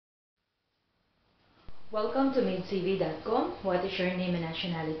Welcome to MaidCV.com. What is your name and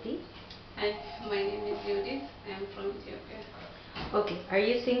nationality? Hi, my name is Yodit. I am from Ethiopia. Okay, are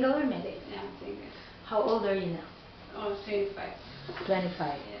you single or married? Yeah, I'm single. How old are you now? Oh, 25. 25.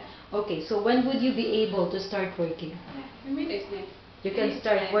 Yeah. Okay, so when would you be able to start working? Yeah, immediately. You can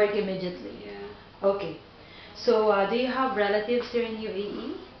start work immediately. Yeah. Okay. So, do you have relatives here in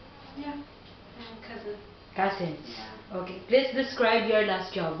UAE? Yeah. And cousin. Cousins? Yeah. Okay. Please describe your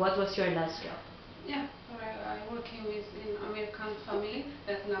last job. What was your last job? Yeah. I working with an American family,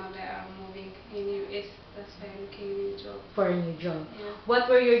 but now they are moving in US. That's why I'm looking a new job. For a new job. Yeah. What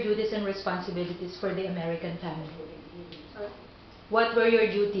were your duties and responsibilities for the American family? Sorry? What were your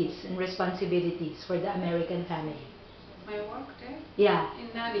duties and responsibilities for the American family? My work there? Yeah. In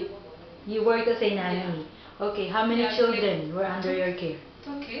Nanny. You work as a nanny. Yeah. Okay. How many Yeah, children were under your care?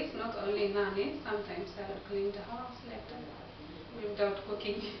 Two kids, not only nanny. Sometimes I will clean the house like that without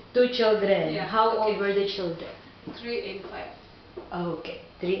cooking. Two children. Yeah, How two old kids. were the children? 3 and 5. Okay.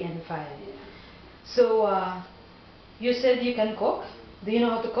 3 and 5. Yeah. So, you said you can cook? Do you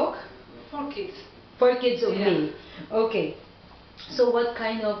know how to cook? 4 kids. 4 kids only. Yeah. Okay. So, what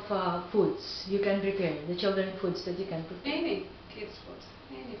kind of foods you can prepare? The children foods that you can prepare? Any kids food.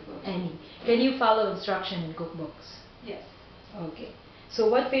 Any food. Any. Can you follow instruction in cookbooks? Yes. Okay. So,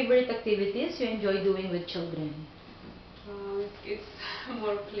 what favorite activities you enjoy doing with children? It's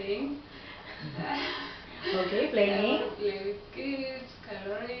more playing. Okay, I playing. want to play with kids,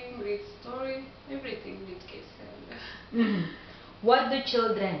 coloring, read story, everything with kids. Mhm. What do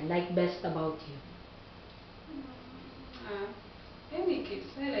children like best about you? Any kids.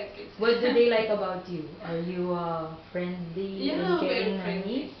 I like kids. What do they like about you? Are you friendly Yeah, and very caring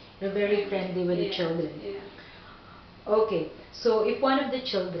friendly. nanny? You're very friendly with the Yeah, children. yeah. Okay, so if one of the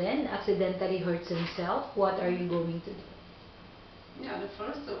children accidentally hurts himself, what are you going to do? Yeah, the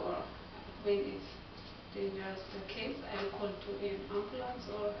first or when it's dangerous the case, I will call to an ambulance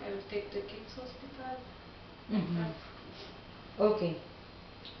or I will take the kids hospital. Mhm. Okay.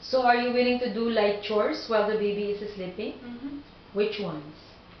 So are you willing to do light chores while the baby is sleeping? Which ones?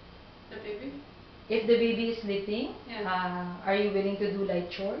 The baby? If the baby is sleeping, Yeah. are you willing to do light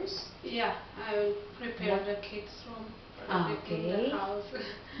chores? Yeah, I will prepare the kids' room for everything, Okay. the house.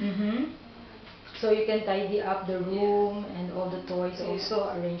 Mm-hmm. So you can tidy up the room and all the toys, Yes. also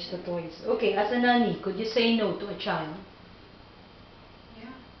arrange the toys. Okay, as a nanny, could you say no to a child?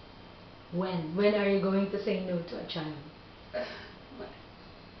 Yeah. When? When are you going to say no to a child? What?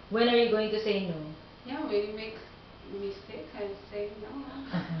 When are you going to say no? Yeah, when you make mistake, I will say no.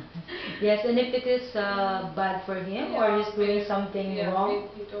 Yes, and if it is bad for him or he's doing something wrong,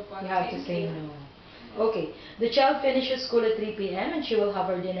 you have to say no. Okay, the child finishes school at 3 p.m. and she will have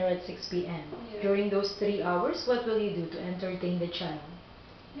her dinner at 6 p.m. Yeah. During those 3 hours, what will you do to entertain the child?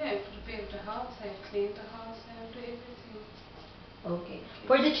 Yeah, I prepare the house, I clean the house, I do everything. Okay.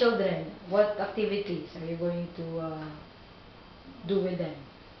 For the children, what activities are you going to do with them?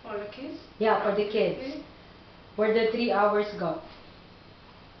 For the kids? Yeah, for the kids. Where the 3 hours go?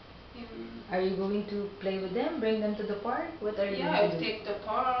 Are you going to play with them? Bring them to the park? What are you Yeah, going to I'll do? take the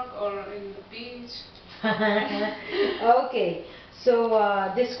park or in the beach. Okay.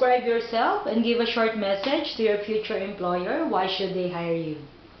 So, describe yourself and give a short message to your future employer. Why should they hire you?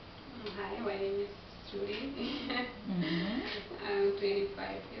 Hi, my name is Judy. I'm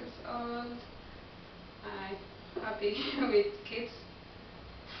 25 years old. I'm happy with kids.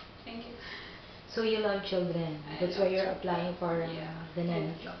 Thank you. So you love children. That's why you're applying for the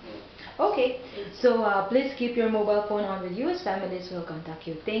nanny job. Yes. Okay. So please keep your mobile phone on with you as families will contact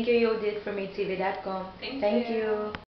you. Thank you, Yodit from MaidCV.com. Thank you. you.